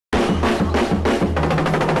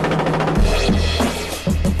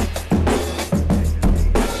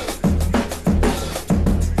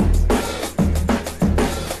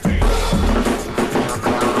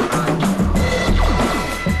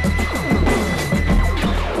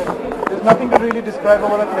There's nothing to really describe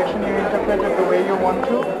about the collection. You interpret it the way you want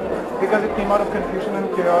to, because it came out of confusion and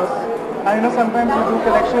chaos. And you know, sometimes you do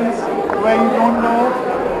collections where you don't know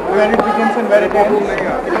where it begins and where it ends. It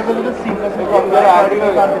was a little seamless and complex. I've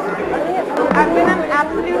been an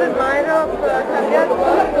absolute admirer of Sabya's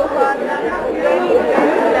work so far. Really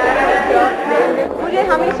मुझे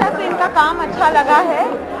हमेशा से इनका काम अच्छा लगा है.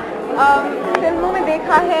 फिल्मों में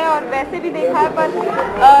देखा है और वैसे भी देखा है, but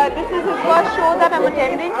this is his first show that I'm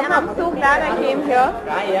attending, and I'm so glad I came here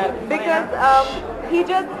because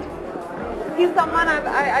he's someone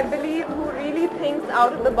I believe who really thinks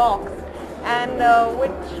out of the box, and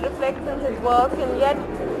which reflects in his work, and yet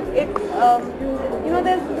it's you know,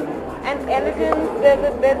 there's an elegance,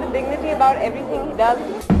 there's a dignity about everything he does.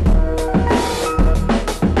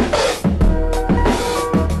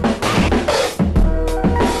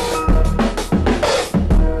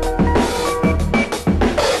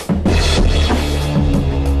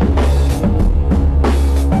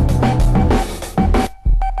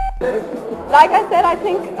 Like I said, I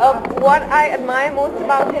think what I admire most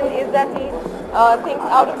about him is that he thinks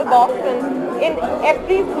out of the box, and in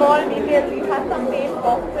every small detail he has some paint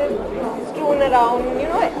boxes strewn around. You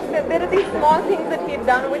know, there are these small things that he's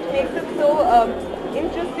done which makes it so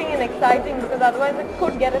interesting and exciting, because otherwise it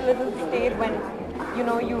could get a little staid when, you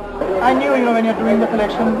know, I knew, you know, when you're doing the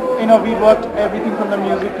collection, you know, we worked everything from the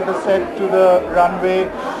music to the set to the runway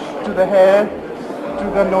to the hair to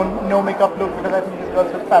the no makeup look, because I think these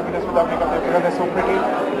girls look fabulous without makeup because they're so pretty,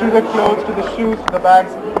 to the clothes, to the shoes, to the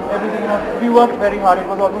bags, everything. You know, we worked very hard. It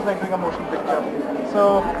was almost like doing a motion picture.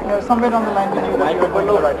 So, you know, somewhere down the line we knew that we were going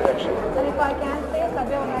in the right direction. But if I can say,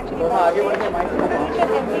 Sabya was actually each and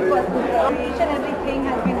every person, each and everything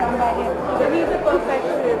has been done by him. So he's a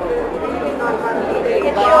perfectionist. Really not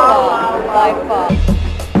by far.